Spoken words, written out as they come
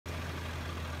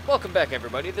Welcome back,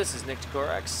 everybody. This is Nick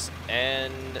Korax,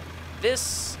 and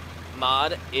this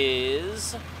mod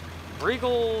is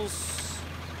Breagle's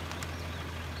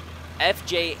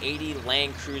fj80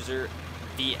 Land Cruiser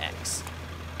VX.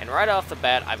 And right off the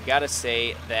bat, I've got to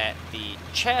say that the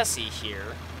chassis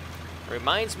here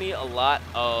reminds me a lot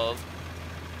of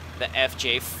the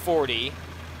fj40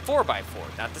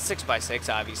 4x4. Not the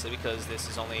 6x6, obviously, because this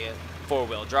is only a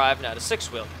 4-wheel drive, not a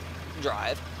 6-wheel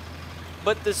drive.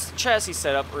 But this chassis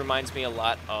setup reminds me a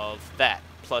lot of that,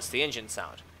 plus the engine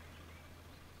sound.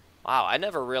 Wow, I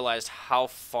never realized how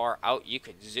far out you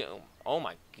could zoom. Oh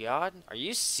my god, are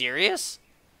you serious?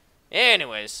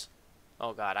 Anyways,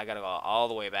 oh god, I gotta go all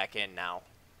the way back in now.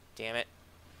 Damn it.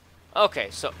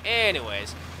 Okay, so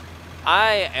anyways,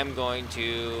 I am going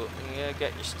to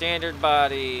get your standard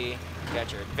body,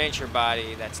 got your adventure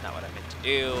body, that's not what I meant to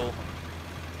do.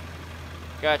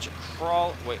 Got your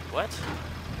crawl, wait, what?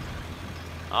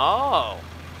 Oh,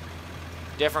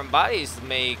 different bodies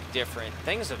make different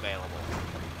things available.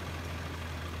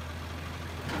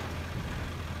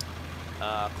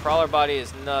 Crawler body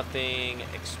is nothing.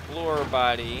 Explorer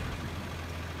body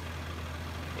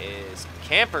is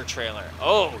camper trailer.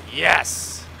 Oh,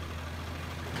 yes!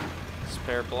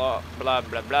 Spare blah, blah,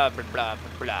 blah, blah, blah, blah,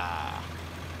 blah.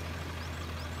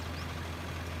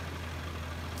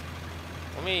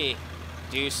 Let me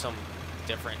do some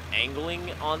different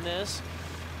angling on this.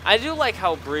 I do like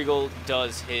how Breagle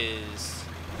does his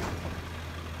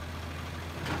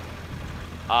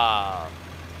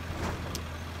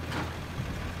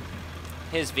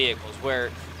vehicles,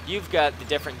 where you've got the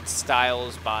different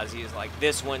styles. Bozzies, like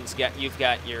this one's got, you've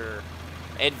got your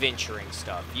adventuring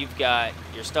stuff, you've got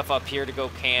your stuff up here to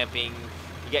go camping,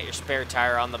 you got your spare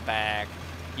tire on the back,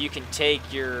 you can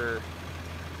take your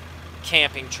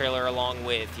camping trailer along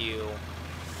with you,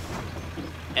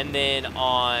 and then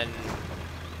on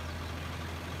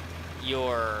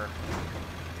your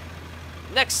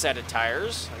next set of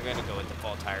tires, I'm going to go with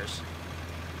default tires.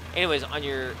 Anyways, on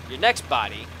your next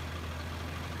body,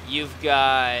 you've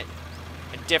got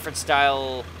a different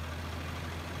style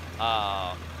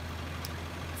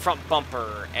front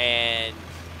bumper, and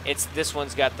this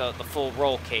one's got the full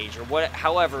roll cage, or what,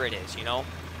 however it is, you know.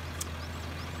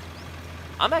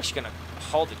 I'm actually going to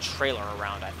haul the trailer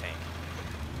around, I think.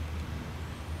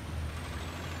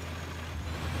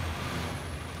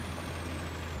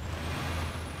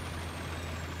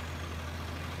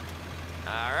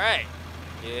 Alright,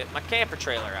 get my camper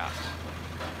trailer out.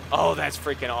 Oh, that's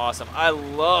freaking awesome. I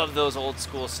love those old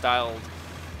school styled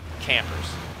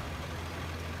campers.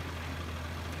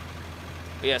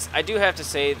 But yes, I do have to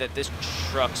say that this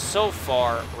truck so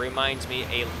far reminds me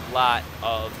a lot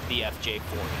of the fj40.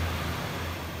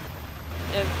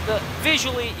 And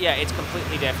visually, yeah, it's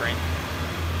completely different.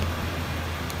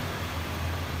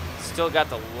 Still got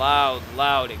the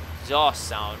loud exhaust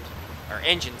sound, or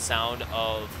engine sound,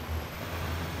 of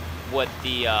what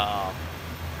the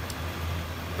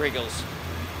Breagle's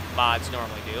mods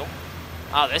normally do.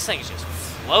 Oh, this thing's just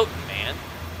floating, man.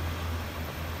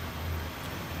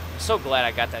 I'm so glad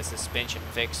I got that suspension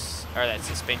fix, or that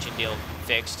suspension deal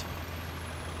fixed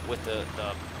with the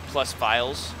plus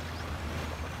files.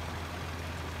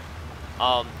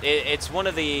 It's one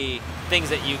of the things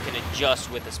that you can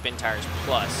adjust with the Spintires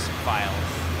plus file.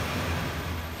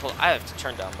 Well, I have to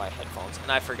turn down my headphones, and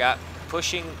I forgot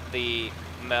pushing the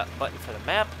button for the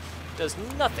map does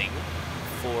nothing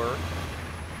for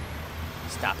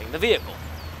stopping the vehicle.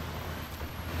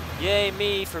 Yay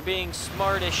me for being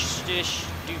smartish,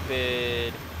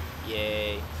 stupid.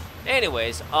 Yay.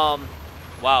 Anyways,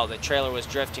 wow, the trailer was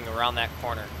drifting around that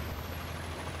corner.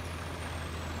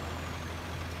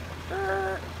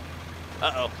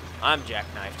 Uh-oh, I'm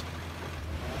jackknifed.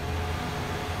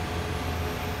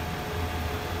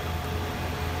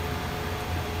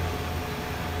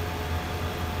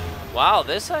 Wow,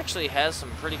 this actually has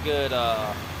some pretty good,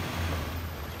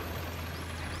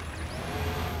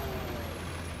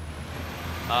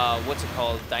 what's it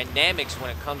called? Dynamics when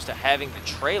it comes to having the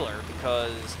trailer,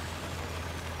 because...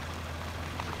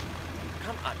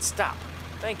 Come on, stop.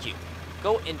 Thank you.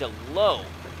 Go into low.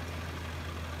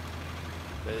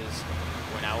 Because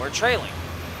now we're trailing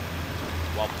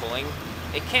while pulling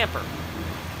a camper.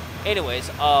 Anyways,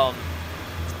 when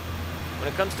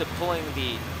it comes to pulling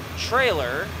the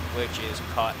trailer, which is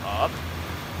caught up,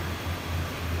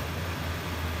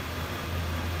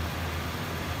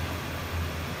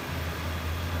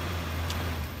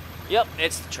 yep,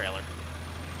 it's the trailer.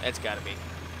 It's gotta be.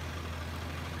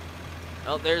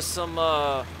 Well, there's some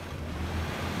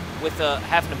with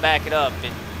having to back it up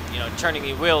and, you know, turning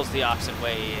the wheels the opposite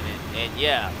way, and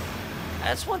yeah,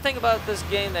 That's one thing about this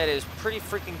game that is pretty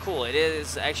freaking cool. It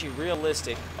is actually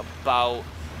realistic about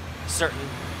certain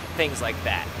things like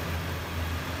that.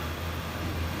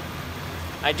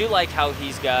 I do like how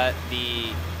he's got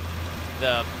the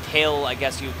tail, I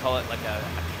guess you would call it like a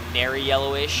canary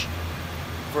yellowish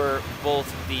for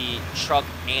both the truck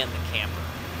and the camper.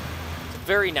 It's a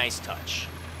very nice touch.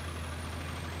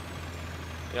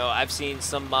 You know, I've seen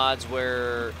some mods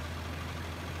where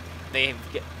they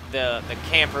get the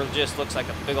camper just looks like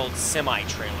a big old semi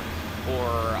trailer,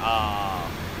 or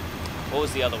what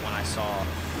was the other one I saw?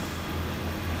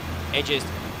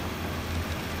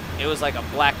 It was like a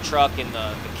black truck and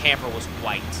the camper was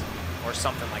white, or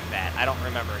something like that. I don't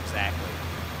remember exactly.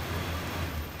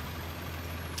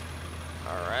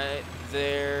 All right,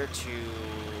 there to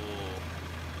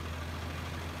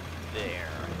there.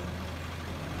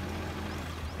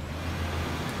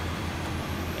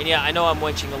 And yeah, I know I'm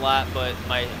winching a lot, but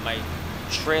my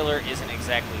trailer isn't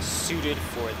exactly suited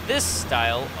for this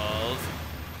style of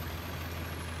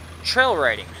trail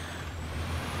riding.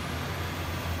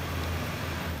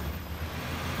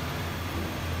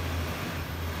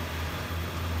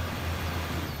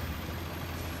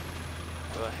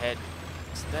 Go ahead,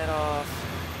 close that off.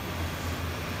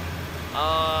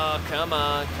 Oh, come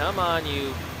on,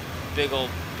 you big old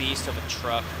beast of a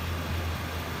truck.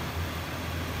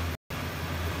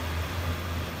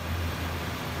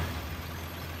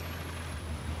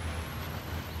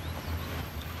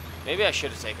 Maybe I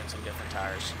should have taken some different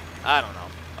tires. I don't know.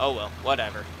 Oh well,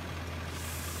 whatever.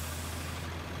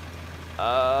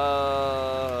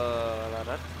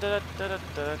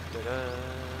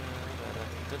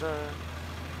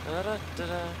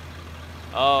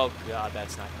 Oh god,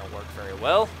 that's not gonna work very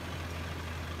well.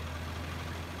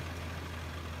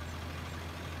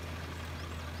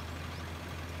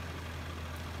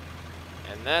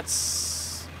 And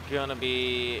that's gonna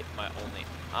be my only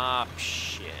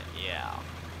option, yeah.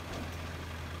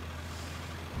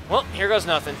 Well, here goes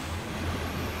nothing.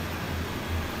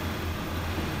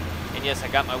 And yes, I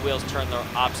got my wheels turned the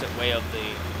opposite way of the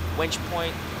winch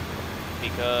point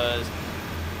because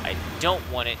I don't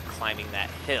want it climbing that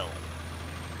hill.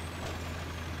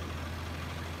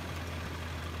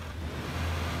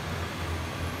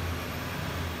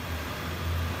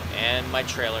 And my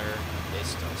trailer is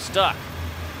still stuck.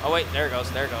 Oh wait, there it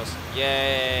goes, there it goes.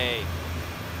 Yay!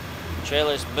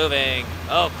 Trailer's moving.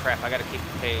 Oh crap, I gotta keep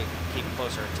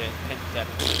closer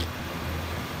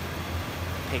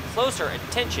pay closer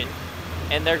attention,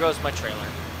 and there goes my trailer.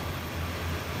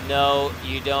 No,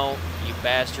 you don't, you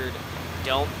bastard.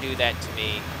 Don't do that to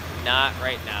me. Not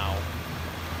right now.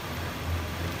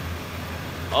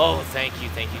 Oh, thank you,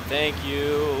 thank you, thank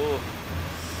you.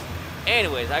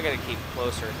 Anyways, I gotta keep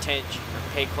closer attention, or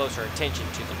pay closer attention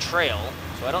to the trail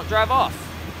so I don't drive off.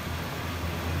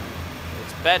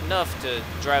 It's bad enough to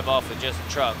drive off with just a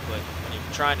truck, but when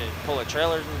you're trying to pull a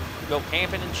trailer and go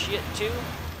camping and shit too?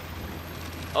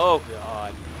 Oh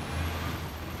god.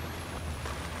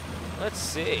 Let's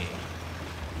see.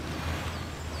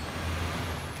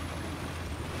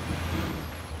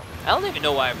 I don't even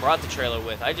know why I brought the trailer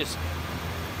with. I just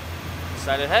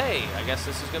decided, hey, I guess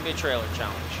this is gonna be a trailer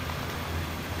challenge.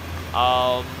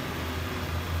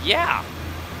 Yeah.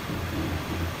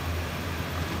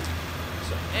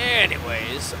 So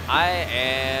anyways, I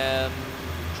am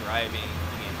driving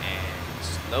and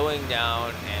slowing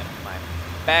down, and my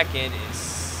back end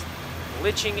is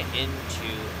glitching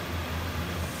into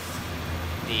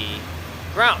the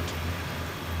ground.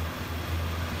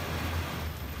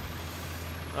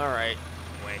 Alright,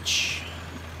 which...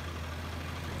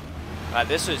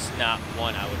 this was not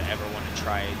one I would ever want to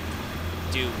try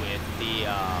do with the,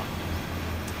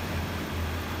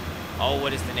 oh,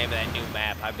 what is the name of that new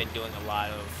map? I've been doing a lot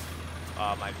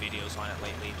of my videos on it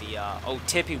lately. The, oh,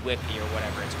 Tippy Whippy or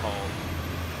whatever it's called.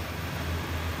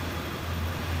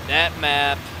 That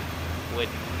map would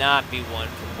not be one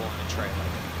for pulling a trailer.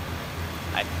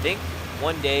 I think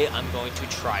one day I'm going to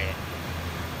try it.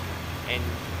 And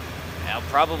I'll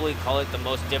probably call it the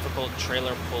most difficult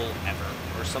trailer pull ever,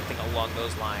 or something along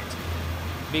those lines.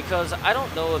 Because I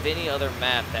don't know of any other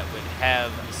map that would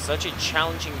have such a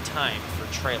challenging time for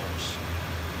trailers.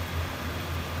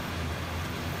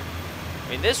 I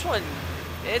mean, this one,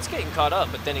 it's getting caught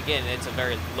up, but then again, it's a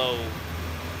very low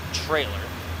trailer.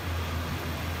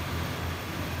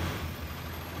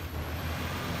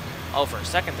 Oh, for a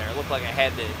second there, it looked like I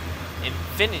had the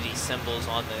infinity symbols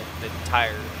on the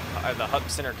tire, or the hub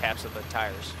center caps of the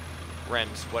tires,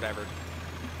 rims, whatever.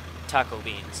 Taco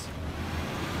beans.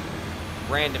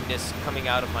 Randomness coming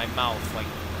out of my mouth,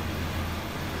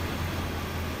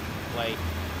 like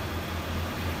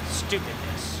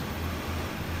stupidness.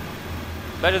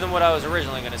 Better than what I was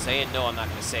originally going to say, and no, I'm not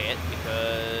going to say it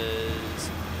because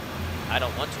I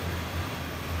don't want to.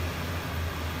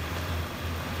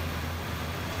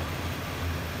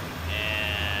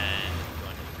 And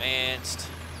going to advanced.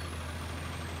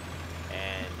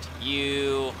 And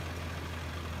you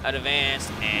out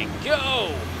advanced and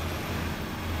go!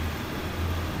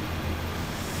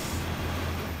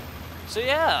 So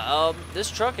yeah, this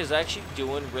truck is actually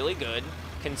doing really good,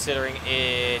 considering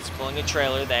it's pulling a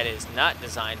trailer that is not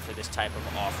designed for this type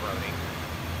of off-roading.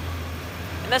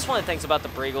 And that's one of the things about the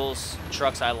Briegle's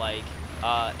trucks I like.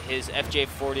 His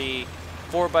fj80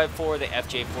 4x4, the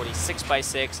fj80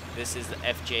 6x6. This is the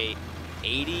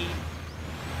fj80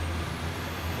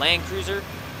 Land Cruiser.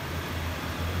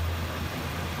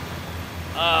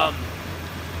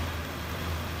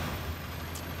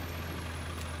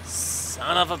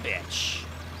 Son of a bitch.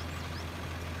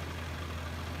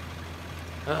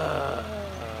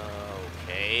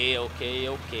 Okay.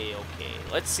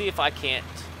 Let's see if I can't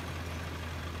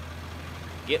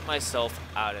get myself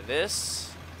out of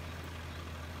this.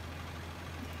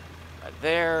 Right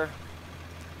there.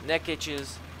 Neck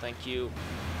itches. Thank you.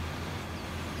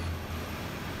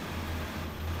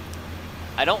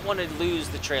 I don't want to lose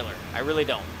the trailer. I really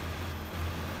don't.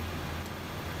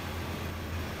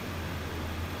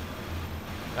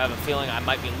 I have a feeling I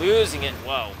might be losing it.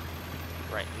 Whoa.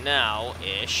 Right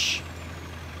now-ish.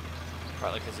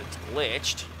 Probably because it's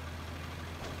glitched.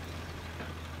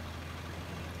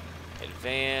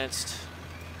 Advanced.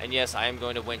 And yes, I am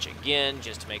going to winch again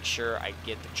just to make sure I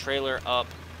get the trailer up.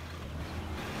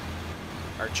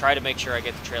 Or try to make sure I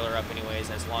get the trailer up anyways,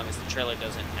 as long as the trailer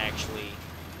doesn't actually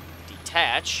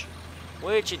detach.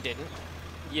 Which it didn't.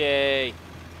 Yay.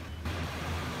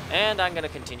 And I'm going to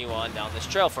continue on down this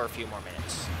trail for a few more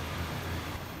minutes.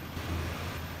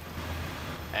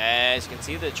 As you can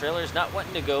see, the trailer's not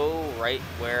wanting to go right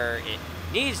where it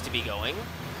needs to be going.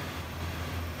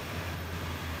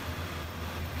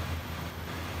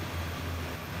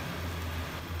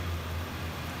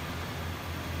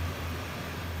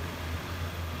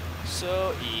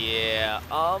 So, yeah,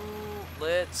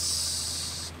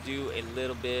 let's do a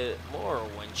little bit more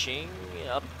winching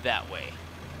up that way.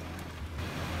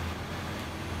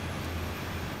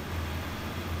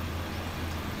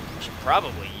 Should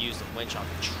probably use the winch on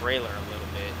the trailer a little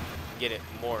bit, get it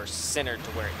more centered to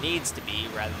where it needs to be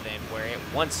rather than where it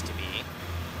wants to be.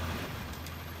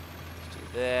 Let's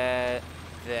do that,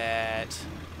 that.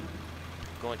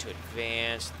 Going to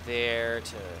advance there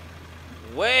to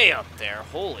way up there.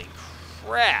 Holy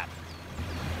crap.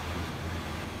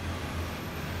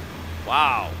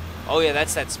 Wow. Oh yeah,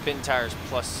 that's that Spintires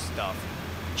Plus stuff.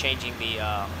 Changing the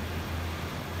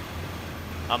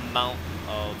amount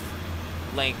of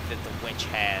length that the winch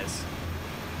has.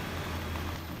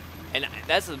 And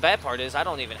that's the bad part is I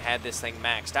don't even have this thing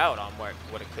maxed out on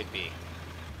what it could be.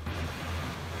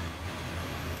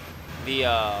 The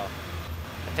I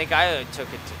think I took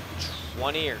it to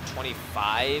 20 or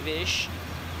 25-ish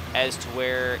as to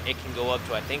where it can go up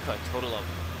to, I think, a total of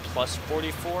plus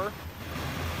 44.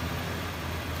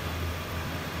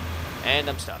 And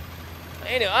I'm stuck.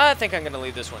 Anyway, I think I'm going to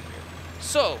leave this one here.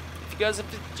 So, if you guys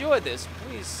have enjoyed this,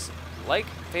 please like,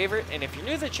 favorite, and if you're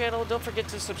new to the channel, don't forget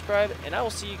to subscribe, and I will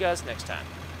see you guys next time.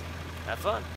 Have fun.